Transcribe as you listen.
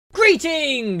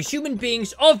Greetings, human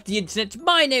beings of the internet.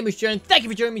 My name is Joe, and thank you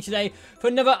for joining me today for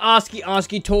another Askey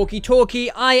Askey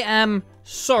talkie. I am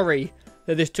sorry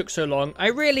that this took so long. I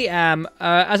really am.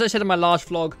 As I said in my last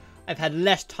vlog, I've had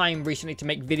less time recently to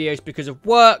make videos because of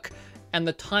work. And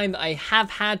the time that I have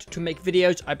had to make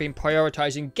videos, I've been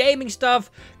prioritizing gaming stuff.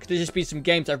 Because there's just been some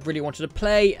games I've really wanted to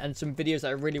play. And some videos that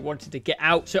I really wanted to get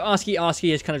out. So Askey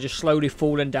Askey has kind of just slowly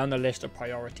fallen down the list of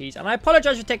priorities. And I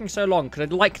apologize for taking so long.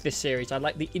 Because I like this series. I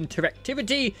like the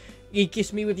interactivity it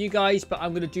gives me with you guys. But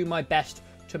I'm going to do my best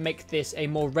to make this a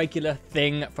more regular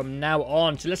thing from now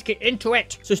on. So let's get into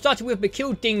it. So starting with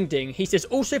Mikil Ding Ding. He says,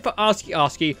 also for Askey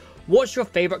Askey, what's your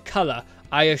favorite color?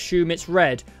 I assume it's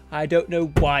red. I don't know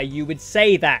why you would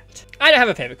say that. I don't have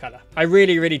a favorite color. I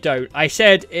really don't. I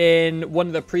said in one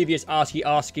of the previous Askey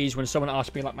Askeys when someone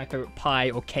asked me like my favorite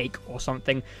pie or cake or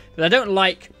something that I don't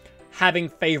like having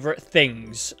favorite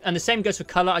things. And the same goes for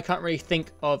color. I can't really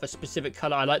think of a specific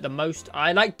color I like the most.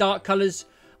 I like dark colors.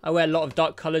 I wear a lot of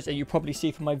dark colors, and you probably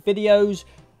see from my videos.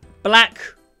 Black,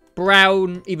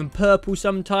 brown, even purple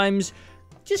sometimes.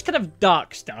 Just kind of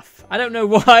dark stuff. I don't know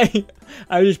why.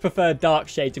 I just prefer dark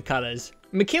shades of colors.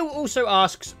 Mikil also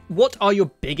asks, what are your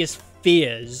biggest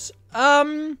fears?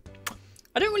 I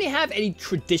don't really have any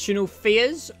traditional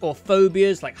fears or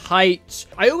phobias like heights.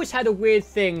 I always had a weird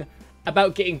thing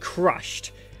about getting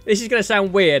crushed. This is going to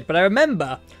sound weird, but I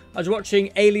remember I was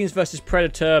watching Aliens vs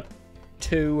Predator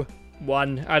 2,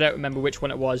 1. I don't remember which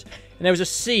one it was. And there was a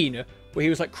scene where he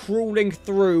was like crawling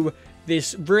through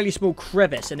this really small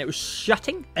crevice and it was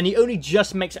shutting and he only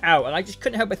just makes it out. And I just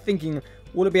couldn't help but thinking,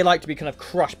 what would it be like to be kind of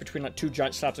crushed between like two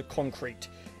giant slabs of concrete?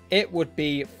 It would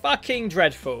be fucking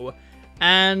dreadful.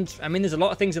 And I mean, there's a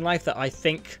lot of things in life that I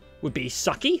think would be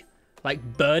sucky, like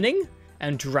burning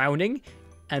and drowning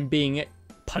and being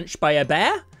punched by a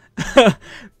bear.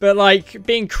 But like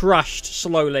being crushed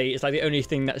slowly is like the only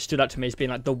thing that stood out to me as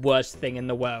being like the worst thing in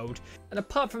the world. And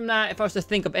apart from that, if I was to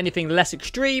think of anything less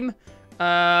extreme,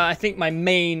 I think my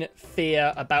main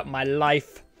fear about my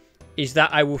life is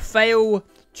that I will fail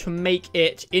to make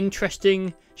it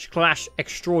interesting /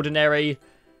 extraordinary.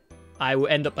 I will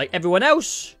end up like everyone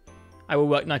else. I will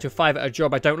work 9 to 5 at a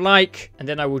job I don't like, and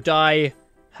then I will die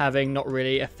having not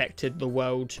really affected the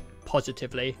world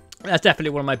positively. That's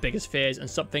definitely one of my biggest fears and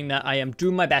something that I am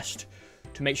doing my best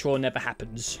to make sure never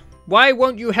happens. Why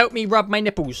won't you help me rub my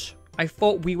nipples? I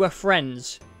thought we were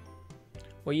friends.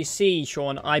 Well, you see,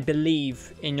 Sean, I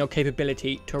believe in your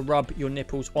capability to rub your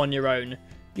nipples on your own.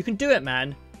 You can do it,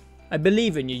 man. I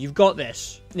believe in you. You've got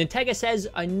this. Nintega says,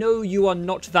 I know you are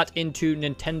not that into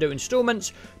Nintendo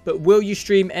installments, but will you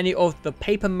stream any of the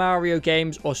Paper Mario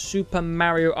games or Super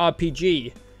Mario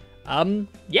RPG?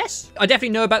 Yes. I definitely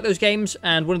know about those games,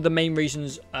 and one of the main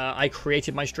reasons I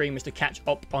created my stream was to catch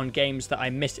up on games that I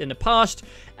missed in the past,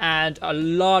 and a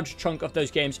large chunk of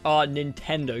those games are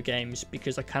Nintendo games,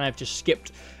 because I kind of just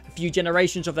skipped a few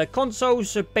generations of their consoles.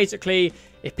 So basically,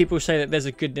 if people say that there's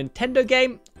a good Nintendo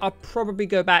game, I'll probably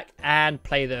go back and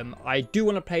play them. I do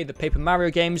want to play the Paper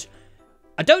Mario games.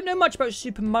 I don't know much about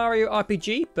Super Mario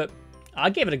RPG, but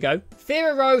I'll give it a go.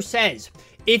 Ferrero says,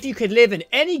 if you could live in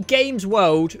any game's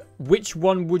world, which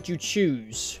one would you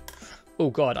choose? Oh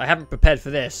god, I haven't prepared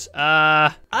for this.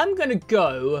 I'm gonna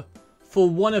go for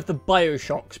one of the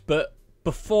Bioshocks, but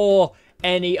before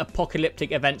any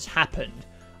apocalyptic events happened.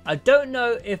 I don't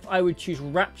know if I would choose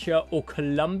Rapture or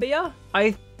Columbia.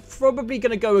 I'm probably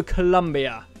gonna go with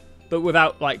Columbia, but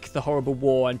without like the horrible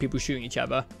war and people shooting each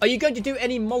other. Are you going to do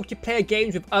any multiplayer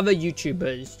games with other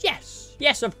YouTubers? Yes.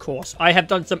 Yes, of course. I have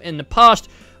done some in the past.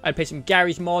 I play some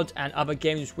Gary's Mod and other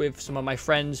games with some of my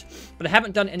friends, but I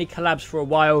haven't done any collabs for a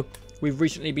while. We've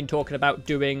recently been talking about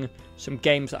doing some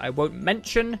games that I won't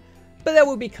mention, but there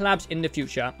will be collabs in the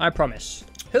future, I promise.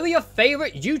 Who are your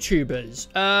favorite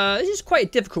YouTubers? This is quite a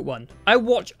difficult one. I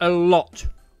watch a lot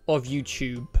of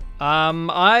YouTube.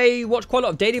 I watch quite a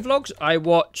lot of daily vlogs. I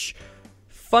watch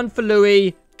Fun for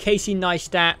Louie, Casey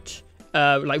Neistat,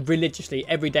 like religiously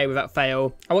every day without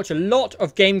fail. I watch a lot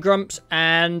of Game Grumps,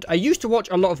 and I used to watch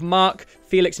a lot of Mark,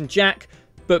 Felix and Jack,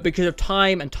 but because of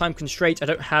time and time constraints, I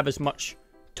don't have as much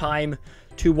time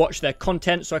to watch their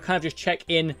content, so I kind of just check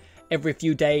in every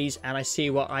few days and I see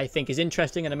what I think is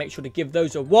interesting and I make sure to give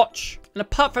those a watch. And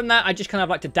apart from that, I just kind of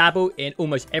like to dabble in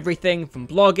almost everything from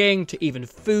blogging to even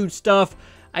food stuff.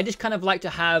 I just kind of like to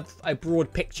have a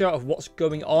broad picture of what's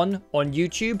going on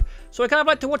YouTube. So I kind of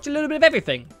like to watch a little bit of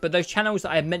everything. But those channels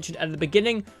that I mentioned at the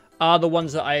beginning are the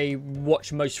ones that I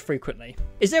watch most frequently.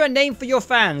 Is there a name for your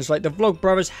fans? Like the Vlog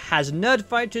Brothers has Nerd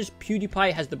Fighters,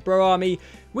 PewDiePie has the Bro Army,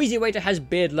 Wheezy Waiter has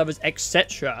Beard Lovers,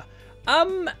 etc.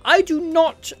 I do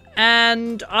not,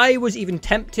 and I was even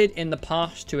tempted in the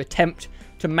past to attempt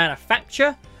to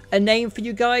manufacture a name for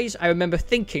you guys. I remember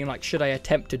thinking, like, should I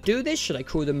attempt to do this? Should I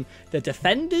call them the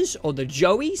Defenders or the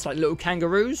Joeys, like little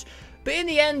kangaroos? But in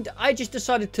the end, I just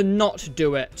decided to not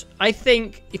do it. I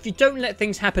think if you don't let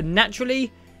things happen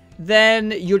naturally,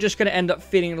 then you're just going to end up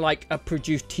feeling like a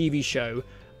produced TV show.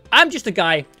 I'm just a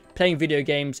guy playing video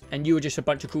games, and you are just a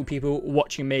bunch of cool people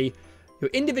watching me. You're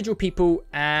individual people,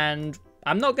 and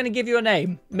I'm not going to give you a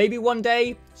name. Maybe one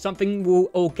day something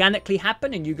will organically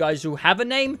happen and you guys will have a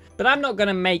name, but I'm not going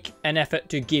to make an effort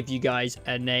to give you guys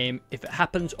a name. If it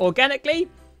happens organically,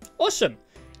 awesome.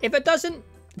 If it doesn't,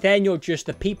 then you're just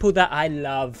the people that I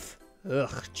love.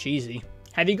 Ugh, cheesy.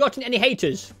 Have you gotten any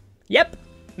haters? Yep.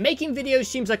 Making videos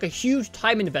seems like a huge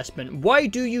time investment. Why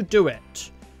do you do it?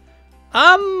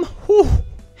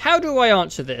 How do I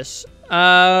answer this?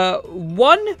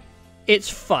 One, it's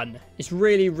fun. It's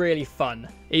really, really fun.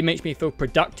 It makes me feel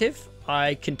productive.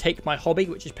 I can take my hobby,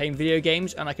 which is playing video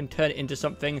games, and I can turn it into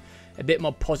something a bit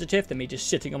more positive than me just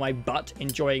sitting on my butt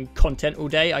enjoying content all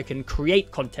day. I can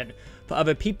create content for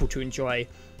other people to enjoy.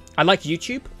 I like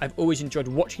YouTube. I've always enjoyed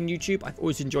watching YouTube. I've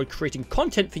always enjoyed creating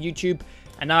content for YouTube,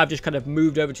 and now I've just kind of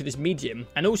moved over to this medium.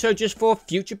 And also just for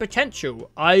future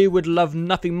potential, I would love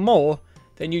nothing more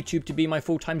than YouTube to be my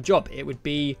full-time job. It would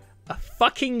be a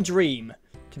fucking dream,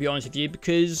 to be honest with you,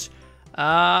 because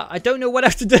I don't know what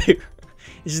else to do.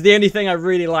 This is the only thing I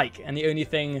really like and the only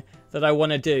thing that I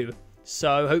want to do.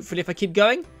 So hopefully if I keep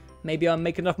going, maybe I'll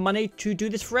make enough money to do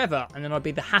this forever, and then I'll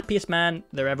be the happiest man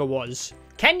there ever was.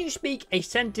 Can you speak a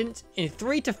sentence in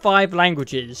 3 to 5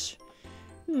 languages?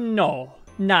 No.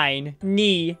 9.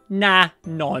 Ni. Na.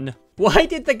 Non. Why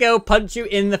did the girl punch you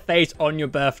in the face on your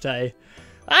birthday?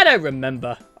 I don't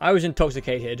remember. I was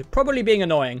intoxicated. Probably being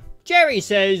annoying. Jerry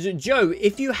says, Joe,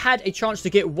 if you had a chance to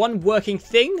get one working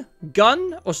thing,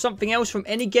 gun, or something else from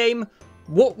any game,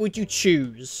 what would you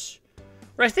choose?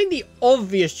 Well, I think the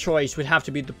obvious choice would have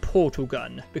to be the portal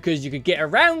gun, because you could get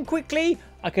around quickly.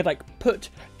 I could, like, put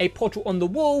a portal on the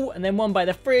wall, and then one by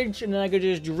the fridge, and then I could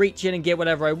just reach in and get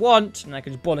whatever I want, and I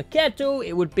could just boil a kettle.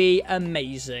 It would be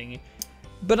amazing.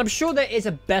 But I'm sure there is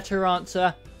a better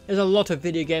answer. There's a lot of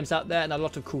video games out there, and a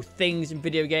lot of cool things in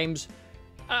video games.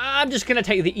 I'm just going to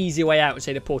take the easy way out and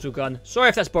say the portal gun. Sorry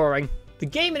if that's boring. The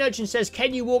Gaming Urchin says,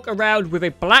 can you walk around with a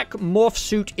black morph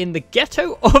suit in the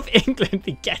ghetto of England?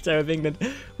 The ghetto of England.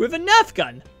 With a Nerf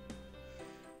gun?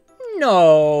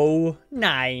 No.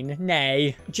 9.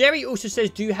 Nay. Jerry also says,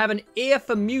 do you have an ear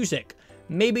for music?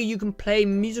 Maybe you can play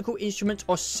musical instruments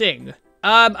or sing.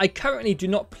 I currently do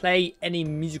not play any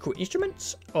musical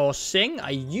instruments or sing. I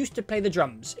used to play the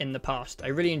drums in the past. I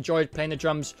really enjoyed playing the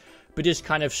drums, but just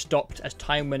kind of stopped as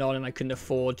time went on and I couldn't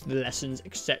afford the lessons,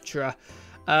 etc.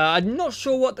 I'm not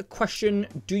sure what the question,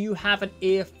 do you have an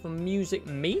ear for music,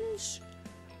 means?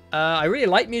 I really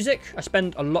like music. I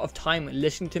spend a lot of time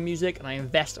listening to music, and I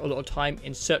invest a lot of time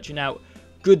in searching out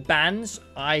good bands.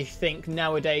 I think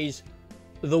nowadays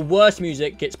the worst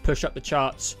music gets pushed up the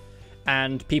charts,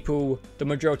 and the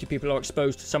majority of people are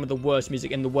exposed to some of the worst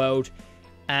music in the world.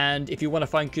 And if you want to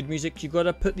find good music, you've got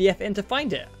to put the effort in to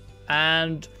find it.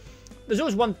 And there's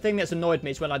always one thing that's annoyed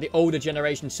me, is when, like, the older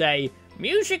generation say,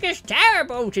 music is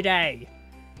terrible today.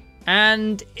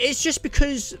 And it's just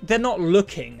because they're not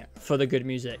looking for the good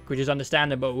music, which is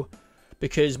understandable.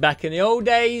 Because back in the old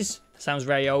days, sounds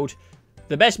very old,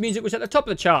 the best music was at the top of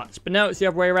the charts. But now it's the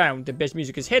other way around. The best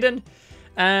music is hidden,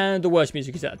 and the worst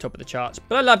music is at the top of the charts.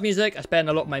 But I love music. I spend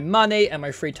a lot of my money and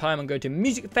my free time on going to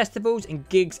music festivals and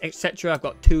gigs, etc. I've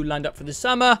got 2 lined up for the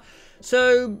summer.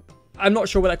 So I'm not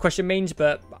sure what that question means,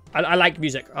 but I like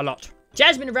music a lot.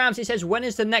 Jasmine Ramsey says, when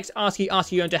is the next Askey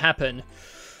Askey going to happen?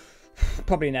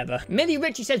 Probably never. Millie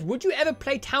Ritchie says, would you ever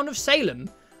play Town of Salem?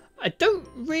 I don't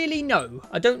really know.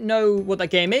 I don't know what that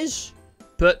game is,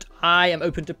 but I am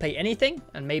open to play anything,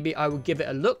 and maybe I will give it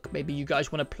a look. Maybe you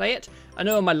guys want to play it. I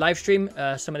know on my live stream,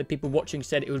 some of the people watching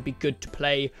said it would be good to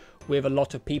play with a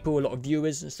lot of people, a lot of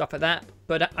viewers and stuff like that,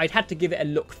 but I'd have to give it a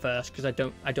look first, because I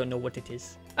don't know what it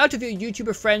is. Out of your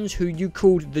YouTuber friends who you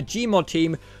called the Gmod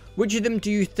team, which of them do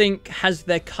you think has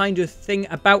their kind of thing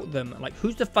about them? Like,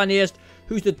 who's the funniest,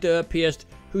 who's the derpiest,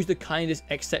 who's the kindest,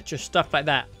 etc. Stuff like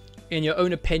that. In your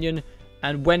own opinion,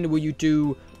 and when will you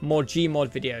do more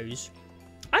Gmod videos?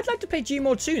 I'd like to play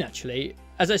Gmod soon, actually.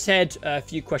 As I said a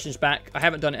few questions back, I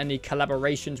haven't done any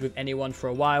collaborations with anyone for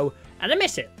a while, and I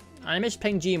miss it. I miss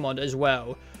playing Gmod as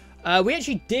well. We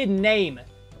actually did name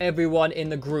everyone in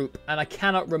the group, and I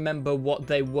cannot remember what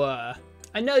they were.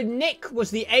 I know Nick was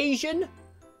the Asian.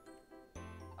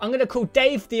 I'm going to call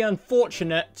Dave the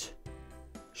Unfortunate,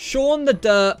 Sean the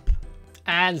Derp,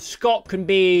 and Scott can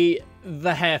be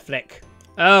the Hair Flick.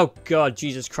 Oh, God,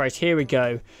 Jesus Christ, here we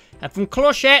go. And from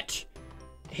Clochette,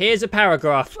 Here's a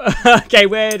paragraph. Okay,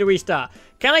 where do we start?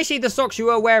 Can I see the socks you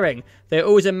are wearing? They're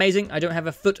always amazing. I don't have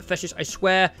a foot fetish, I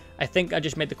swear. I think I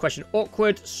just made the question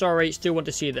awkward. Sorry, still want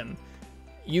to see them.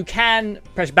 You can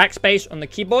press backspace on the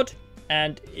keyboard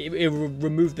and it will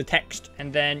remove the text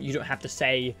and then you don't have to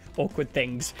say awkward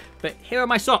things. But here are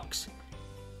my socks.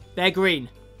 They're green.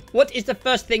 What is the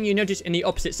first thing you notice in the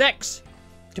opposite sex?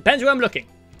 Depends where I'm looking.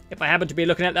 If I happen to be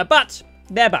looking at their butt,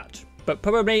 their butt. But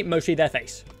probably mostly their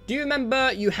face. Do you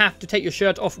remember you have to take your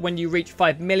shirt off when you reach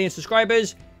 5 million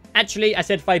subscribers? Actually, I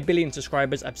said 5 billion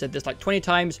subscribers. I've said this like 20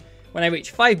 times. When I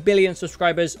reach 5 billion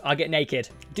subscribers, I'll get naked.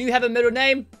 Do you have a middle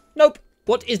name? Nope.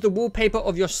 What is the wallpaper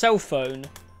of your cell phone?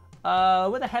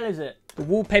 Where the hell is it? The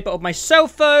wallpaper of my cell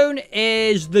phone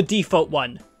is the default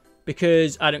one.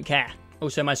 Because I don't care.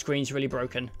 Also, my screen's really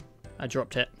broken. I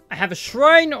dropped it. I have a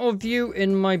shrine of you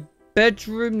in my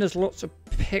bedroom. There's lots of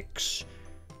pics.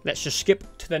 Let's just skip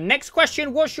to the next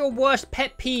question. What's your worst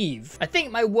pet peeve? I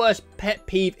think my worst pet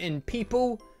peeve in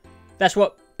people. That's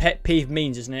what pet peeve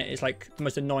means, isn't it? It's like the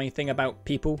most annoying thing about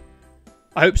people.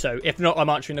 I hope so. If not, I'm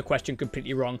answering the question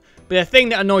completely wrong. But the thing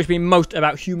that annoys me most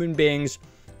about human beings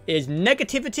is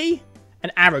negativity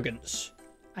and arrogance.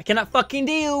 I cannot fucking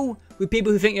deal with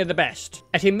people who think they're the best.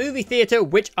 At a movie theater,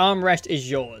 which armrest is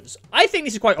yours? I think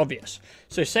this is quite obvious.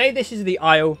 So say this is the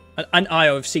aisle, an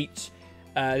aisle of seats.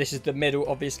 This is the middle,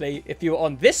 obviously. If you're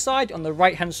on this side, on the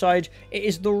right-hand side, it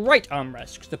is the right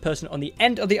armrest. Because the person on the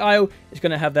end of the aisle is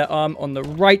going to have their arm on the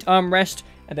right armrest.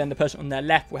 And then the person on their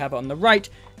left will have it on the right.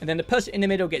 And then the person in the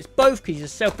middle gets both because he's a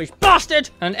selfish bastard.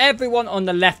 And everyone on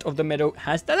the left of the middle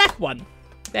has the left one.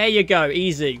 There you go,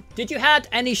 easy. Did you have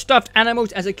any stuffed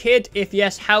animals as a kid? If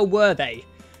yes, how were they?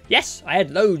 Yes, I had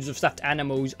loads of stuffed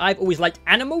animals. I've always liked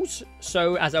animals.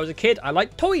 So as I was a kid, I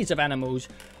liked toys of animals.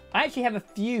 I actually have a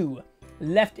few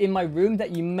left in my room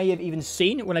that you may have even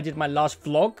seen when I did my last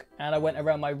vlog and I went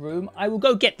around my room. I will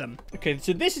go get them. Okay,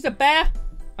 so this is a bear.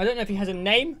 I don't know if he has a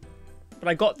name, but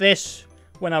I got this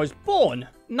when I was born.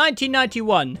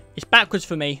 1991. It's backwards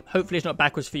for me. Hopefully it's not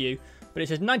backwards for you. But it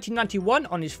says 1991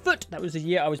 on his foot. That was the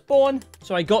year I was born.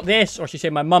 So I got this, or I should say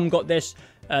my mum got this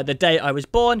the day I was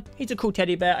born. He's a cool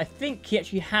teddy bear. I think he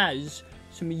actually has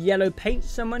some yellow paint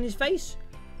somewhere on his face.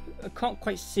 I can't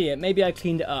quite see it. Maybe I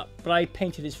cleaned it up. But I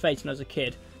painted his face when I was a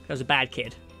kid. I was a bad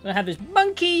kid. And I have this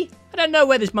monkey. I don't know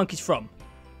where this monkey's from,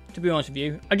 to be honest with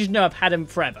you. I just know I've had him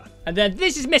forever. And then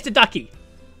this is Mr. Ducky.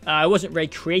 I wasn't very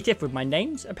creative with my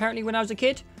names, apparently, when I was a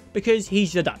kid. Because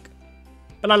he's a duck.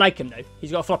 But I like him, though.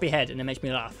 He's got a floppy head, and it makes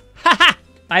me laugh. Ha!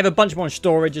 I have a bunch more in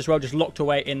storage as well, just locked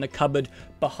away in the cupboard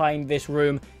behind this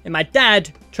room. And my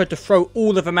dad tried to throw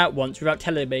all of them out once without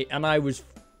telling me, and I was...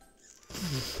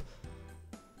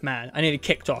 Man, I nearly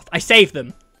kicked off. I saved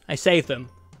them. I saved them.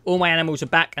 All my animals are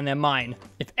back, and they're mine.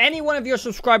 If any one of your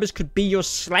subscribers could be your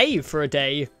slave for a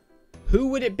day, who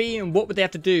would it be, and what would they have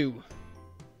to do?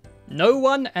 No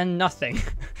one and nothing.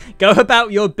 Go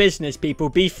about your business, people.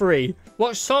 Be free.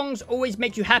 What songs always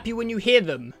make you happy when you hear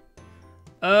them?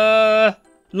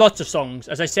 Lots of songs.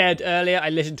 As I said earlier, I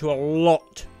listen to a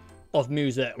lot of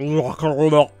music. Like a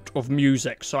lot of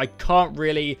music. So I can't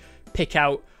really pick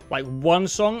out like one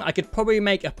song. I could probably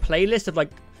make a playlist of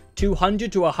like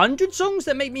 200 to 100 songs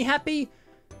that make me happy.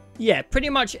 Yeah, pretty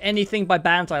much anything by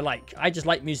bands I like. I just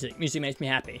like music. Music makes me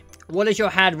happy. What does your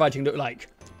handwriting look like?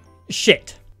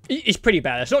 Shit. It's pretty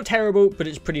bad. It's not terrible, but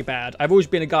it's pretty bad. I've always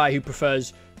been a guy who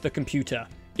prefers the computer,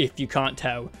 if you can't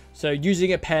tell. So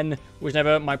using a pen was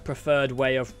never my preferred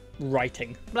way of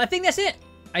writing. But I think that's it.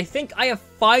 I think I have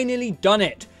finally done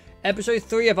it. Episode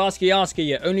 3 of Askey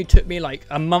Askey. It only took me like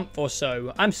a month or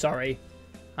so. I'm sorry.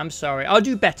 I'm sorry. I'll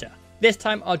do better. This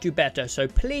time I'll do better. So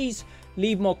please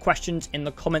leave more questions in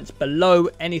the comments below.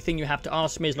 Anything you have to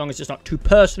ask me, as long as it's not too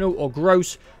personal or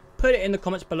gross, put it in the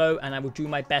comments below and I will do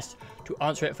my best to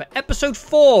answer it for episode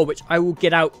 4, which I will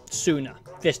get out sooner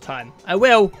this time. I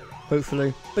will,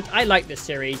 hopefully. But I like this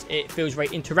series. It feels very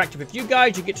interactive with you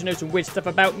guys. You get to know some weird stuff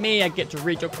about me. I get to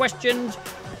read your questions.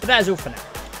 But that is all for now.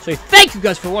 So thank you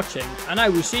guys for watching, and I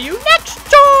will see you next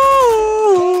time!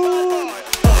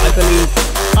 I believe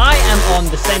I am on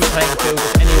the same playing field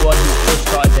as anyone who just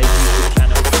started their YouTube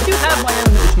channel. I do have my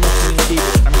own little small community,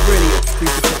 which I'm really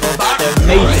appreciative of. They're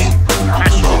amazing,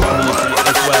 passionate community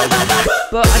as well.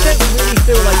 But I don't really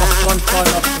feel like I've gone far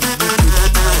enough from YouTube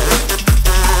channel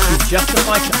to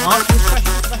justify to answer this question.